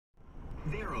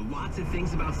There are lots of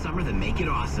things about summer that make it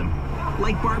awesome,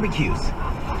 like barbecues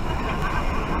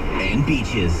and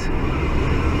beaches.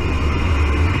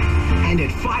 And at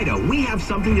Fido, we have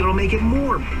something that'll make it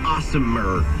more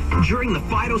awesomer. During the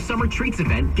Fido Summer Treats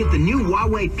event, get the new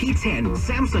Huawei P10,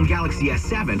 Samsung Galaxy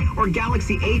S7, or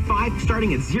Galaxy A5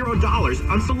 starting at $0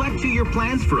 on select 2-year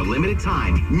plans for a limited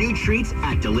time. New treats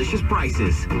at delicious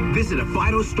prices. Visit a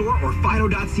Fido store or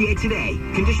Fido.ca today.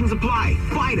 Conditions apply.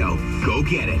 Fido, go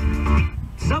get it.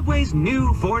 Subway's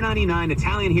new $4.99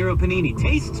 Italian Hero Panini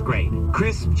tastes great.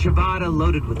 Crisp ciabatta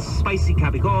loaded with spicy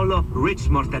capicolo, rich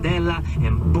mortadella,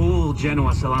 and bold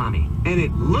Genoa salami. And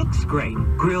it looks great,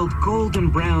 grilled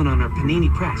golden brown on our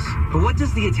panini press. But what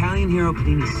does the Italian Hero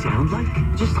Panini sound like?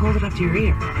 Just hold it up to your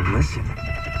ear and listen.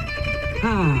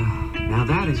 Now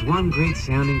that is one great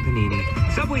sounding panini.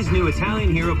 Subway's new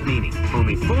Italian Hero Panini.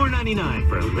 Only $4.99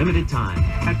 for a limited time.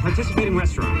 At participating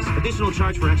restaurants. Additional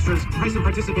charge for extras. Price and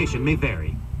participation may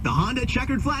vary. The Honda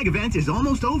Checkered Flag event is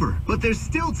almost over, but there's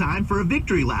still time for a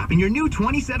victory lap in your new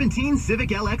 2017 Civic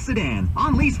LX sedan.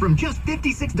 On lease from just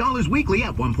 $56 weekly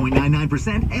at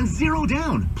 1.99% and 0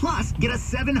 down. Plus, get a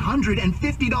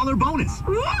 $750 bonus.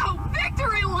 Whoa!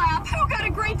 Victory lap! Who got a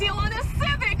great deal on a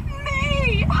Civic?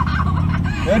 Me!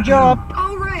 Good job.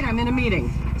 All right, I'm in a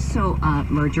meeting. So,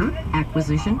 merger,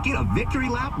 acquisition. Get a victory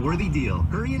lap worthy deal.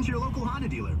 Hurry into your local Honda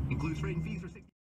dealer. Includes freight and fees for